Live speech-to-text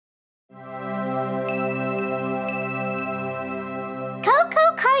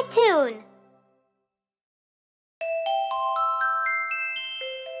tune.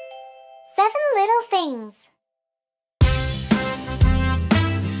 Seven little things.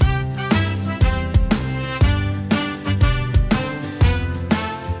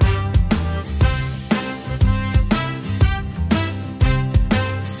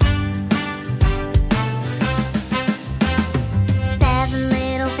 Seven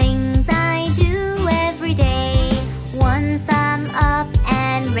little things I do every day. Once I'm up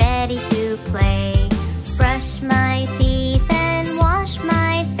and ready to play. Brush my teeth and wash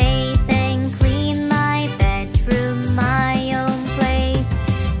my face and clean my bedroom, my own place.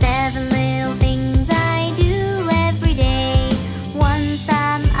 Seven little things I do every day. Once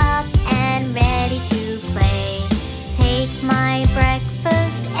I'm up and ready to play. Take my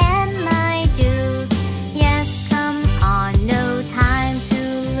breakfast and my juice. Yes, come on, no time to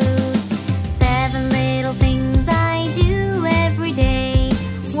lose. Seven little things I do every day.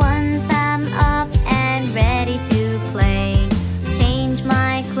 Once I'm up and ready to play. Change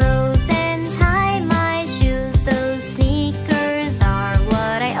my clothes and tie my shoes. Those sneakers are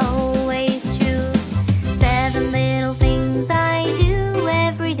what I always choose. Seven little things I do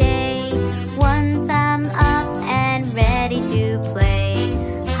every day. Once I'm up and ready to play.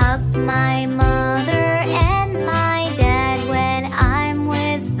 Hug my mother and my dad. When I'm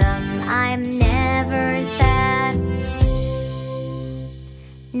with them, I'm never sad.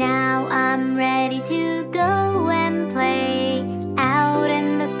 Now I'm ready to go and play. Out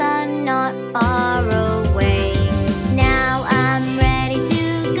in the sun, not far away. Now I'm ready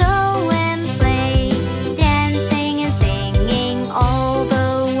to go and play. Dancing and singing all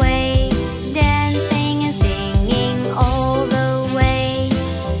the way. Dancing and singing all the way.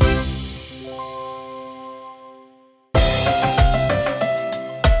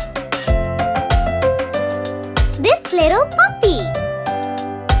 This little puppy.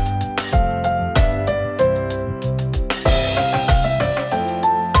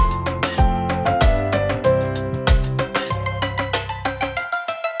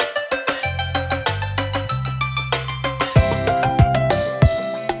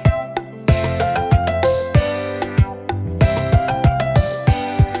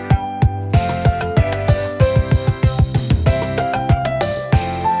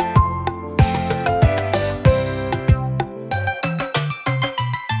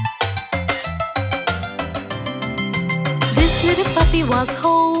 This little puppy was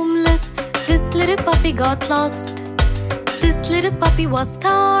homeless. This little puppy got lost. This little puppy was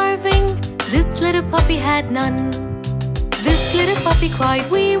starving. This little puppy had none. This little puppy cried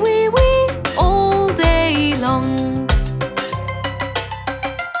wee wee wee all day long.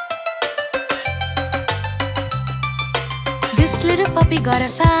 This little puppy got a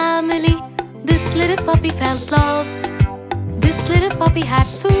family. This little puppy felt love. This little puppy had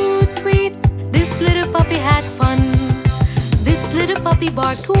food treats. This little puppy had fun. This little puppy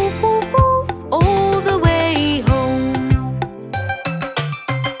barked woof woof woof all the way home.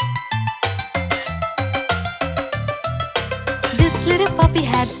 This little puppy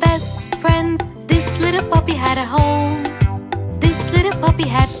had best friends. This little puppy had a home. This little puppy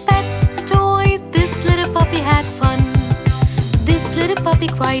had pet toys. This little puppy had fun. This little puppy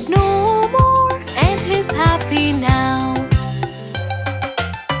cried no more and is happy now.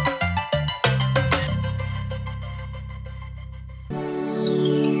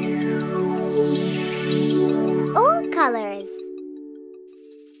 All colors.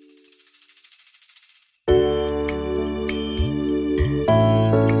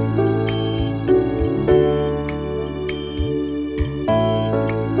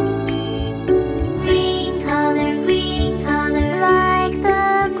 Green color like the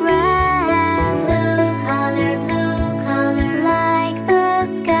grass. Blue color like the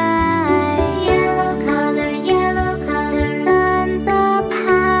sky. Yellow color, the sun's up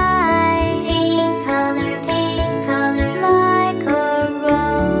high. Pink color like a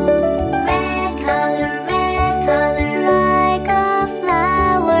rose. Red color like a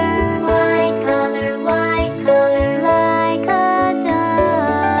flower. White color like a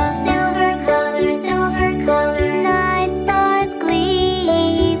dove. Silver color, night stars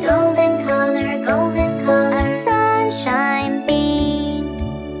gleam. Golden color, a sunshine beam.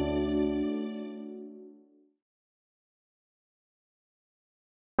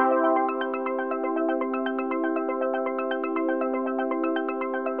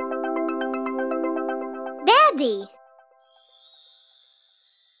 Daddy.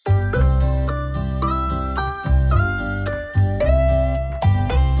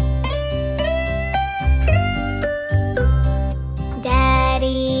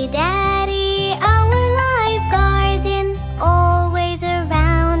 Daddy, our life guardian, always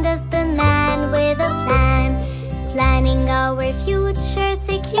around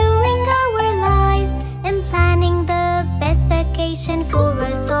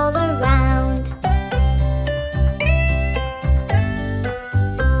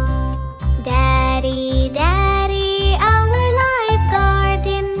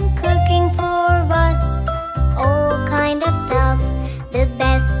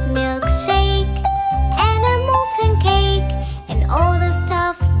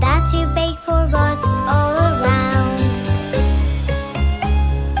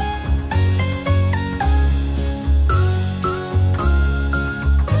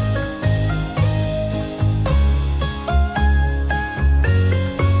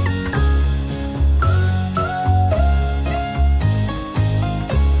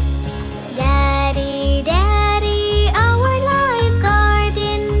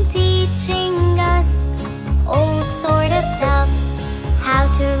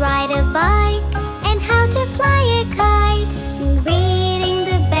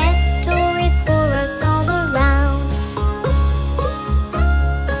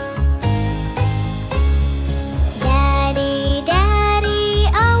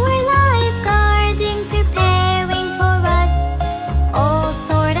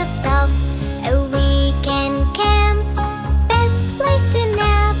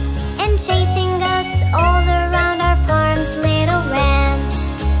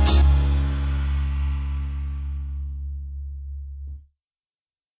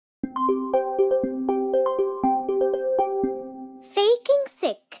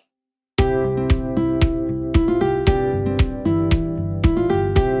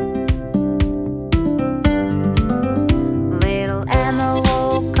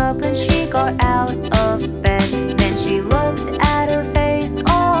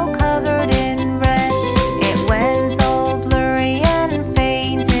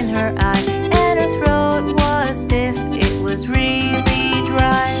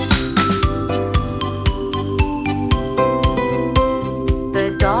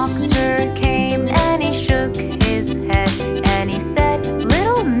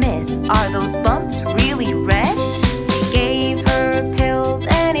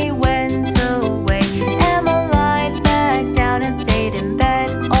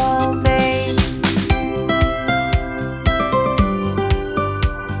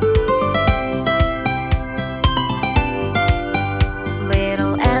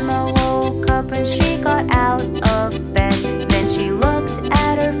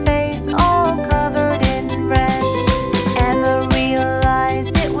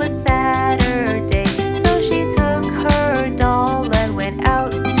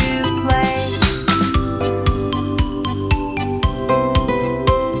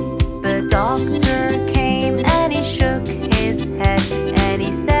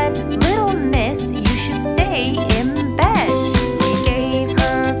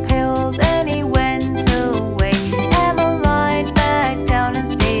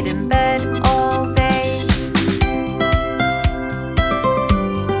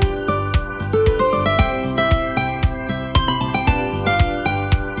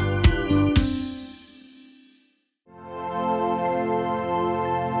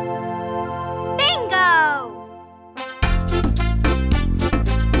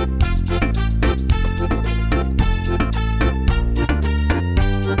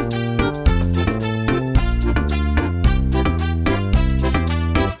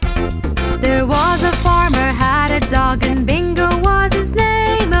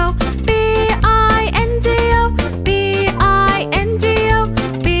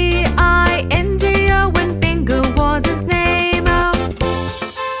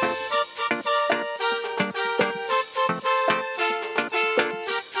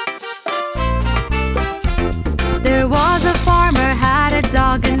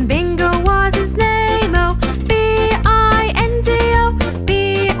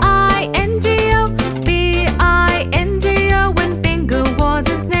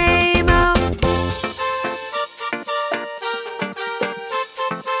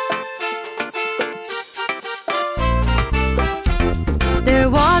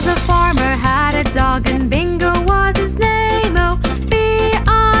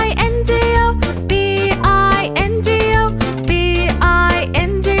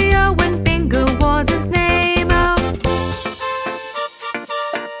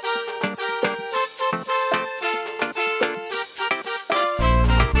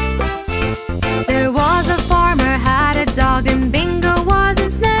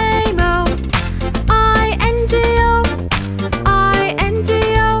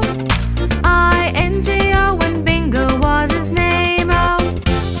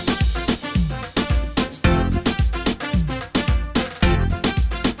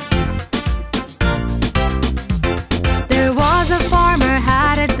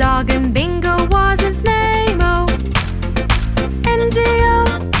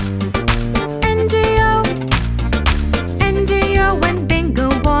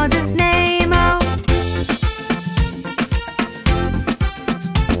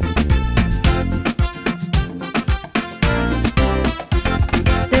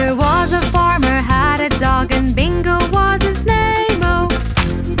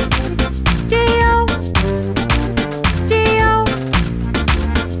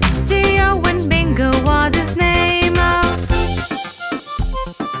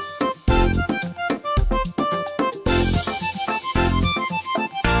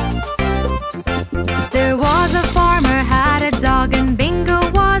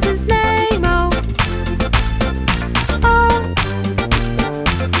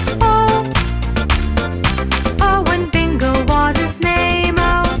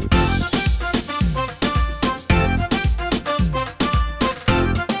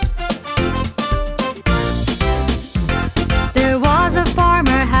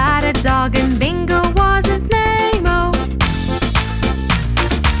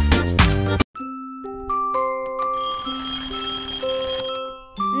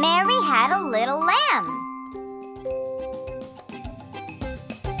had a little lamb.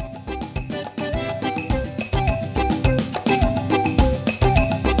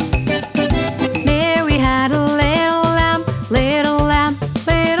 Mary had a little lamb, little lamb,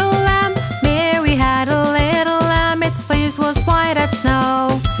 little lamb. Mary had a little lamb, its fleece was white as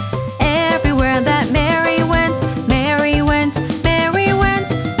snow. Everywhere that Mary went, Mary went, Mary went.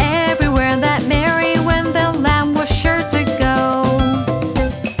 Everywhere that Mary went, the lamb was sure to go.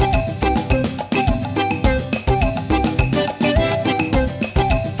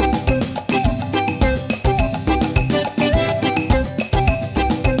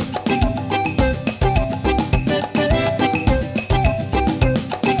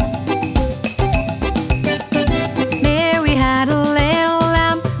 Mary had a little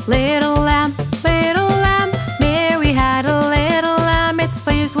lamb, little lamb, little lamb. Mary had a little lamb, its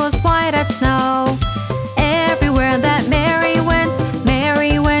fleece was white as snow. Everywhere that Mary went,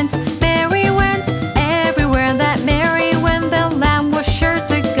 Mary went, Mary went. Everywhere that Mary went, the lamb was sure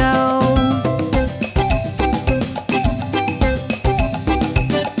to go.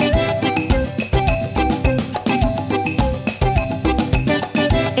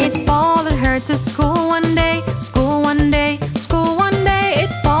 It followed her to school one day, school one day, school one day.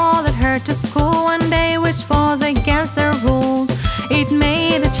 It followed her to school one day, which was against the rules. It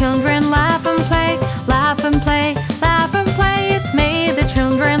made the children laugh and play, laugh and play, laugh and play. It made the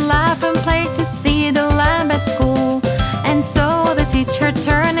children laugh and play to see the lamb at school. And so the teacher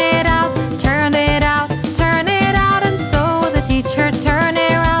turned it out, turned it out, turned it out. And so the teacher turned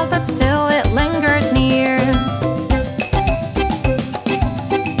it out, but still it lingered near.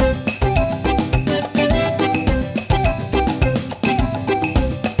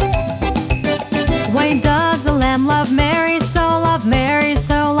 Why does the lamb love Mary so, love Mary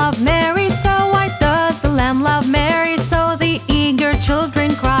so, love Mary so? Why does the lamb love Mary so? The eager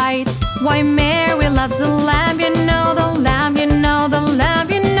children cried. Why Mary loves the lamb, you know, the lamb, you know, the lamb,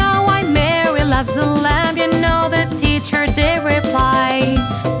 you know. Why Mary loves the lamb, you know, the teacher did reply.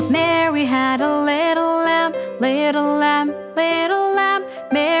 Mary had a little lamb, little lamb, little lamb.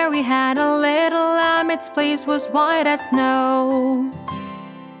 Mary had a little lamb, its fleece was white as snow.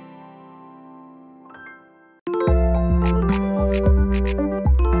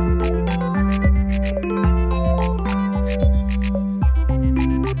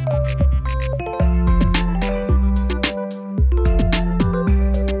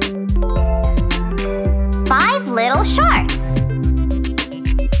 Five little sharks.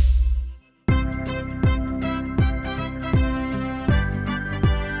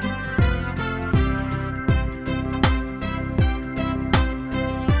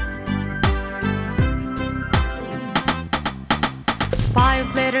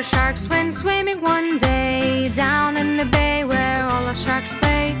 Five little sharks went swimming one day down in the bay where all the sharks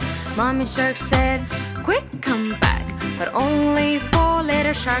play. Mommy shark said, "Quick, come back." But only four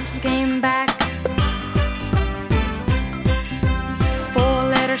little sharks came back. Four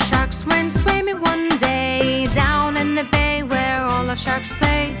little sharks went swimming one day down in the bay where all the sharks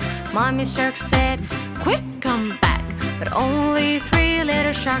play. Mommy shark said, "Quick, come back." But only three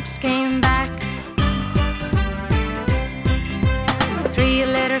little sharks came back. Three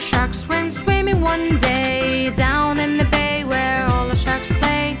little sharks went swimming one day down in the bay where all the sharks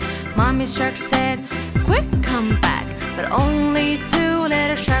play. Mommy shark said, "Quick, come back." But only two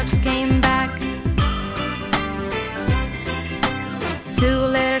little sharks came back. Two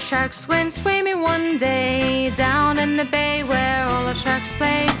little sharks went swimming one day down in the bay where all the sharks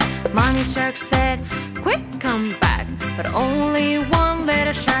play. Mommy shark said, "Quick, come back." But only one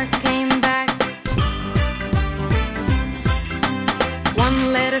little shark came back. One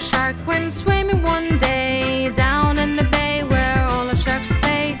little shark went swimming one day down in the bay where all the sharks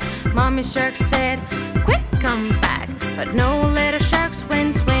play. Mommy shark said, "Quick, come back." But no little sharks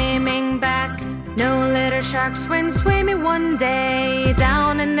went swimming back. No little sharks went swimming one day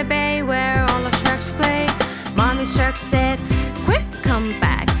down in the bay where all the sharks play. Mommy shark said, "Quick, come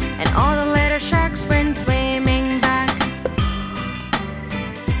back." And all the little sharks went swimming back.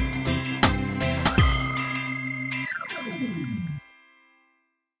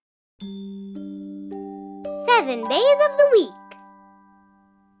 7 days of the week.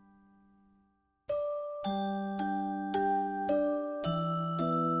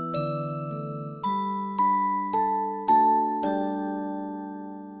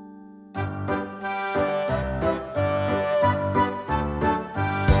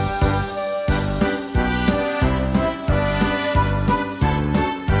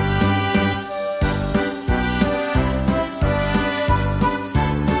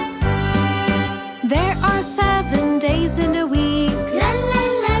 There are 7 days in a week.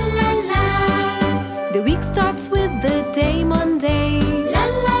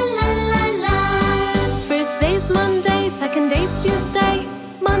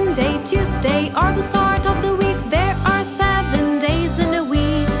 the start of the week. There are 7 days in a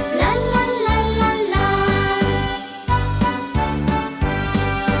week. La la la la la.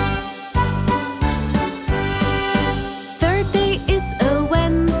 Third day is a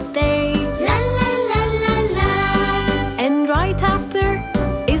Wednesday. La la la la la. And right after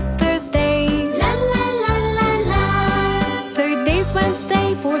is Thursday. La la la la la. Third day's Wednesday,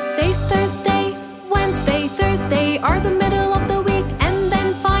 fourth day's Thursday. Wednesday, Thursday are the middle of the week, and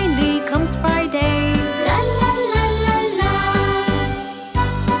then finally comes Friday. La la la la la.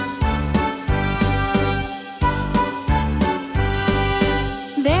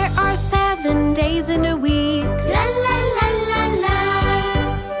 There are 7 days in a week. La la la la la.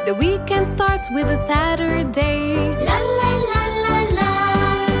 The weekend starts with a Saturday. La la la la la.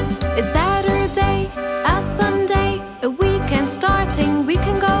 A Saturday, a Sunday, a weekend starting. We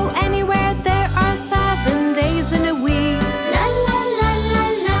can go anywhere. There are 7 days in a week. La la la la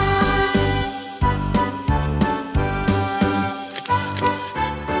la.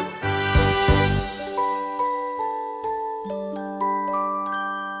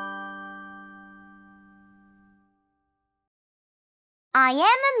 I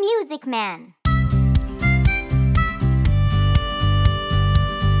am a music man.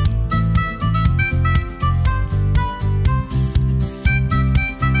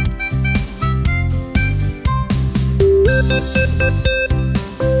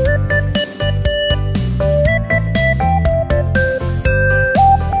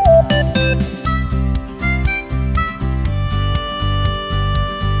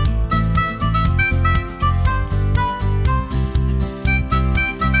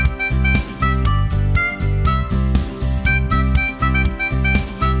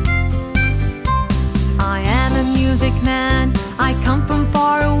 I am a music man. I come from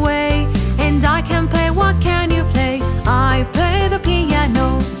far away, and I can play. What can you play? I play the piano.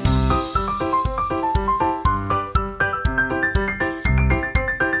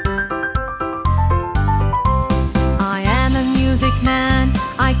 I am a music man.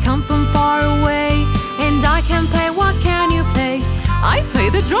 I come from far away, and I can play. What can you play? I play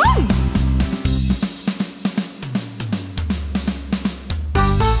the drums.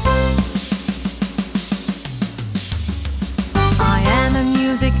 I am a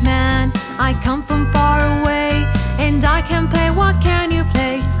music man. I come from far away, and I can play. What can you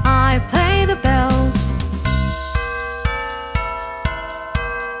play? I play the bells.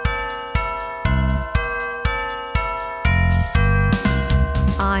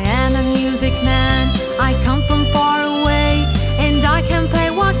 I am a music man. I come from far away, and I can play.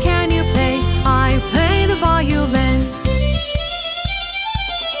 What can you play? I play the violin.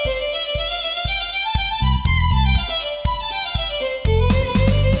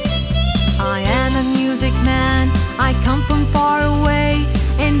 I am a music man. I come from far away,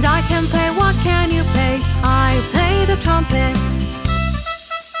 and I can play. What can you play? I play the trumpet.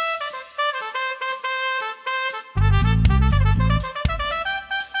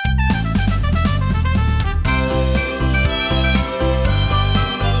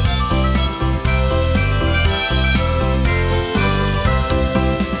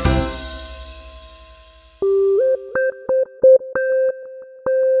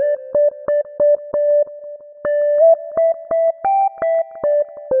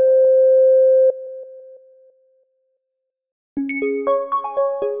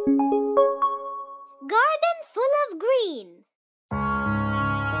 Garden full of green.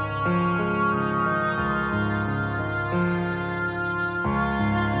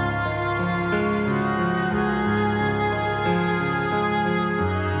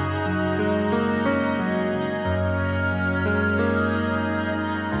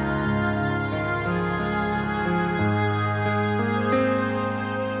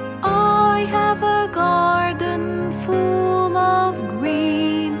 I have a garden full of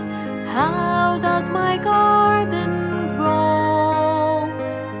green. How does my garden grow?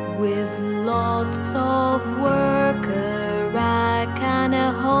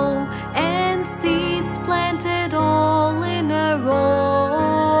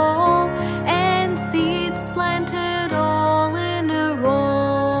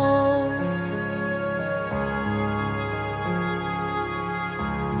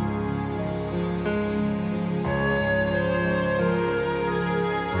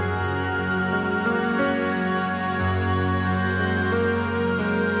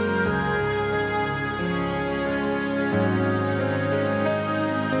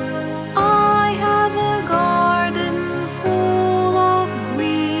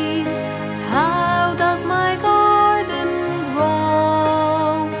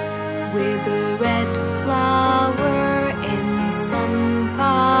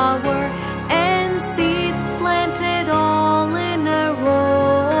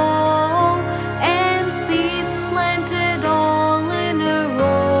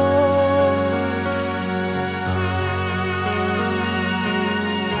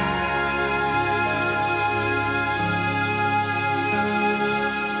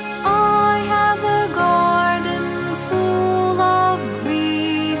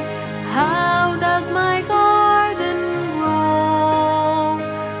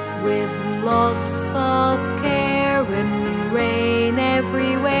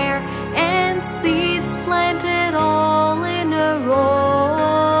 everywhere, and seeds planted all in a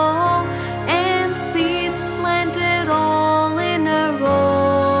row, and seeds planted all in a row.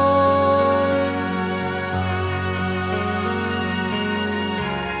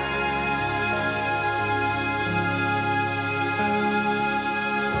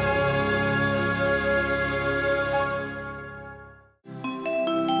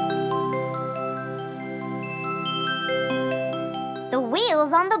 The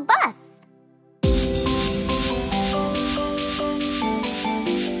wheels on the bus.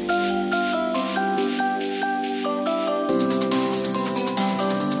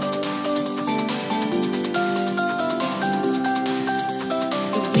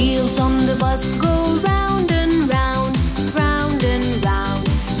 Wheels on the bus go round and round, round and round,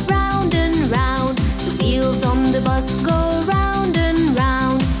 round and round. The wheels on the bus go round and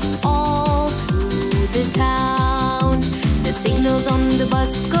round, all through the town. The signals on the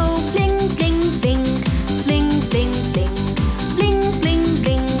bus go bling, bling, bling, bling, bling, bling, bling, bling,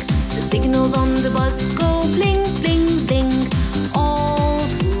 bling. The signals on the bus go bling, bling, bling, all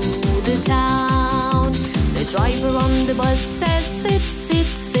through the town. The driver on the bus says sit, sit,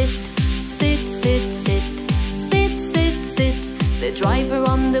 sit, sit, sit, sit, sit, sit, sit. The driver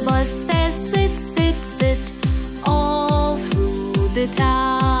on the bus says sit, sit, sit, all through the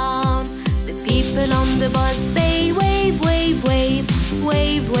town. The people on the bus, they wave, wave, wave,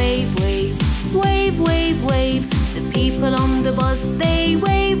 wave, wave, wave, wave, wave, wave. The people on the bus, they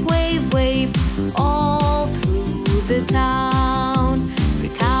wave, wave, wave, all through the town. The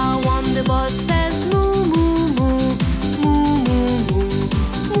cow on the bus says moo, moo, moo, moo, moo, moo,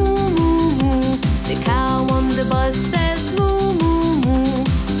 moo, moo, moo. The cow on the bus says moo, moo, moo,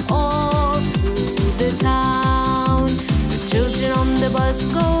 all through the town. The children on the bus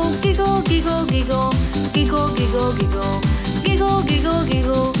go giggle, giggle, giggle, giggle, giggle, giggle, giggle, giggle,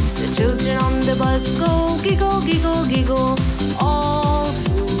 giggle. The children on the bus go giggle, giggle, giggle, all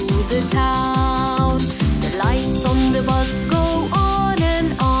through the town. The lights on the bus go on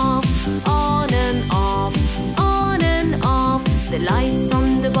and off, on and off, on and off. The lights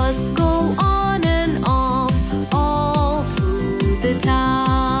on the bus go on and off, all through the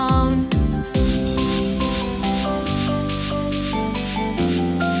town.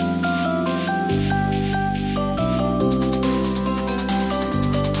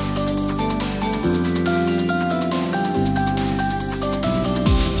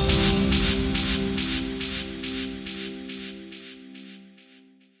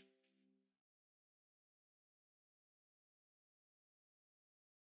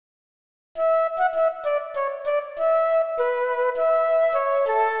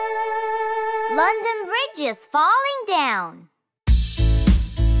 London Bridge is falling down.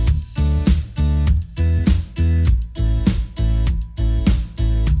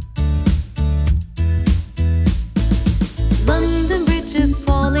 London Bridge is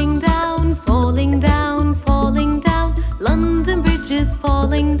falling down, falling down, falling down. London Bridge is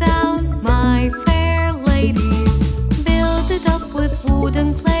falling down, my fair lady. Build it up with wood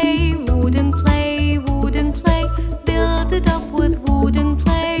and clay, wood and clay, wood and clay. Build it up with wood and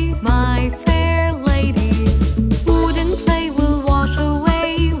clay, my fair lady. Wood and clay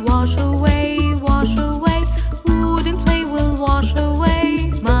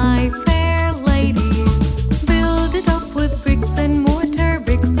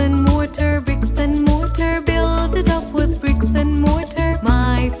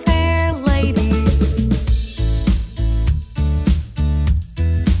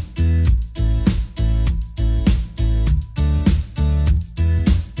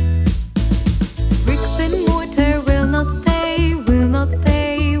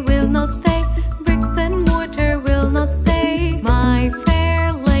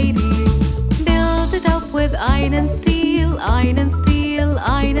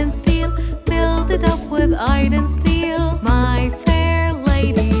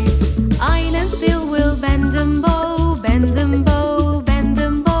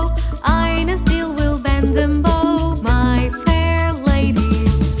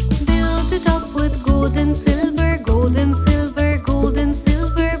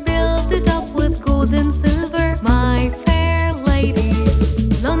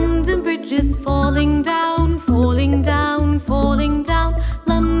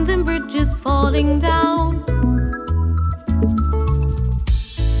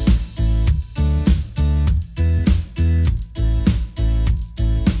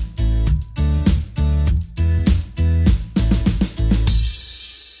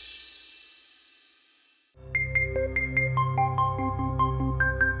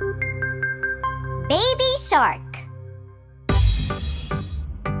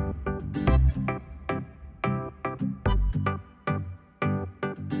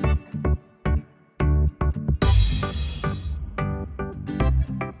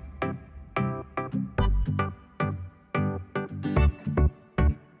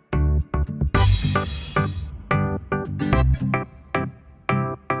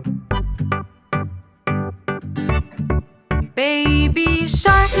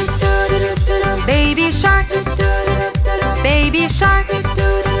shark, baby shark, baby shark,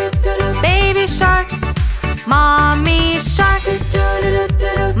 baby shark. Mommy shark,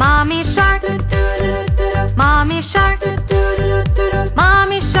 mommy shark, mommy shark,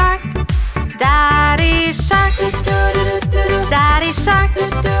 mommy shark. Daddy shark, daddy shark,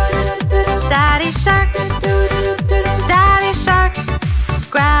 daddy shark, daddy shark.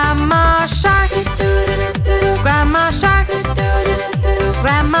 Grandma shark, grandma shark,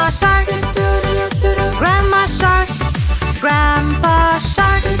 grandma shark, grandma shark. Grandpa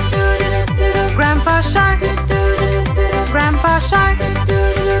shark, grandpa shark, grandpa shark,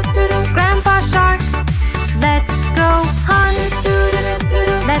 grandpa shark. Let's go hunt,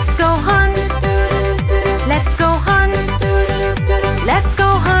 let's go hunt, let's go hunt, let's go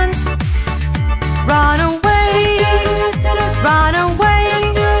hunt. Run away, run away,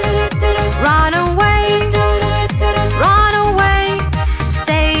 run away, run away.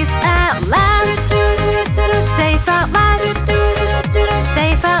 Safe at last, safe at last,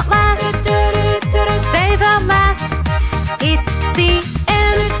 safe at last, safe at last. It's the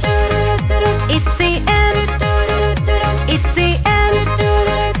end, it's the end, it's the end, it's the end, it's the end,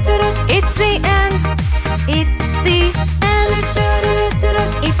 it's the end,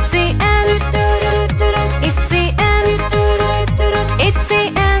 it's the end, it's the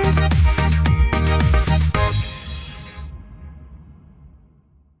end.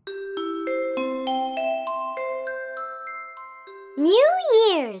 New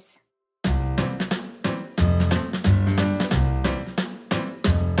Year's.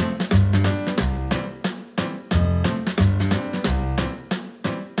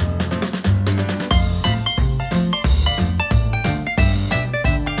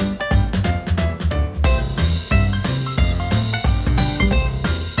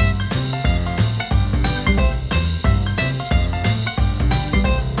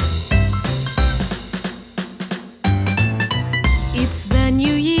 It's the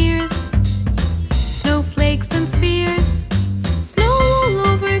New Year's. Snowflakes and spheres, snow all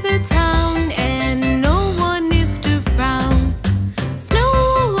over the town, and no one is to frown. Snow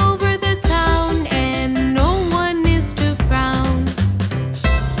all over the town, and no one is to frown.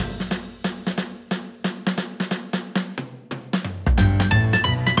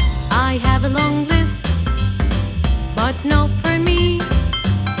 I have a long list, but not for me.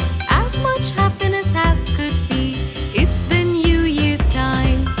 As much happiness as could be. It's the New Year's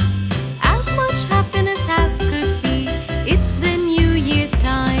time. As much happiness as could be. It's the New Year's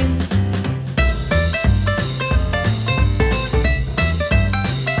time.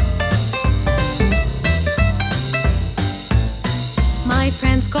 My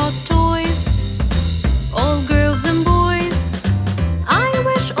friends got toys, all girls and boys. I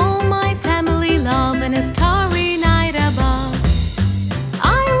wish all my family love and a starry night above.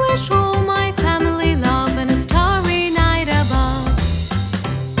 I wish all my family love and a starry night above.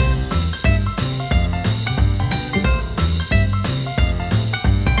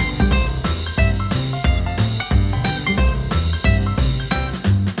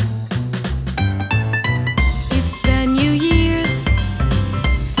 It's the New Year's.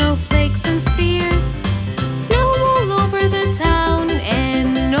 Snowflakes and spheres, snow all over the town,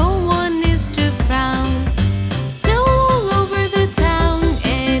 and no one is to frown. Snow all over the town,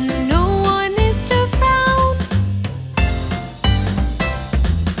 and no one is to frown.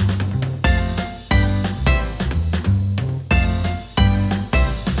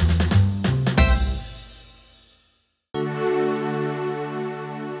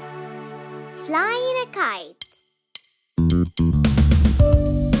 Flying a kite.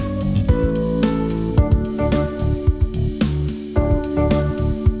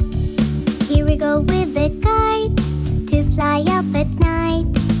 Here we go with the kite to fly up at night.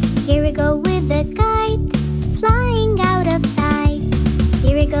 Here we go with the kite flying out of sight.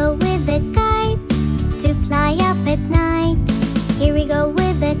 Here we go with the kite to fly up at night. Here we go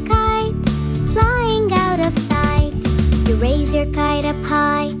with the kite flying out of sight. You raise your kite up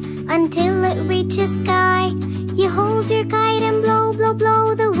high until it reaches sky. You hold your kite and blow, blow,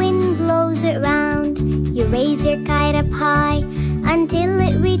 blow. The wind blows it round. You raise your kite up high until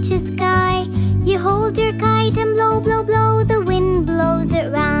it reaches sky. You hold your kite and blow, blow, blow. The wind blows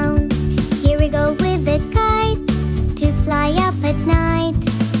it round. Here we go with the kite to fly up at night.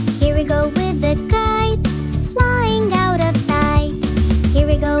 Here we go with the kite flying out of sight. Here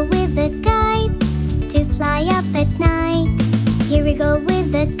we go with the kite to fly up at night. Here we go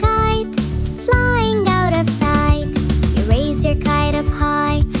with the kite flying out of sight. You raise your kite up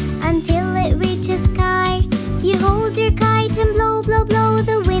high until it reaches sky. You hold your kite and blow, blow, blow.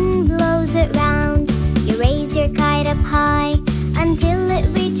 The wind blows it round. You raise your kite up high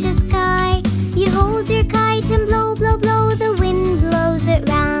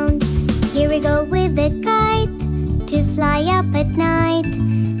at night.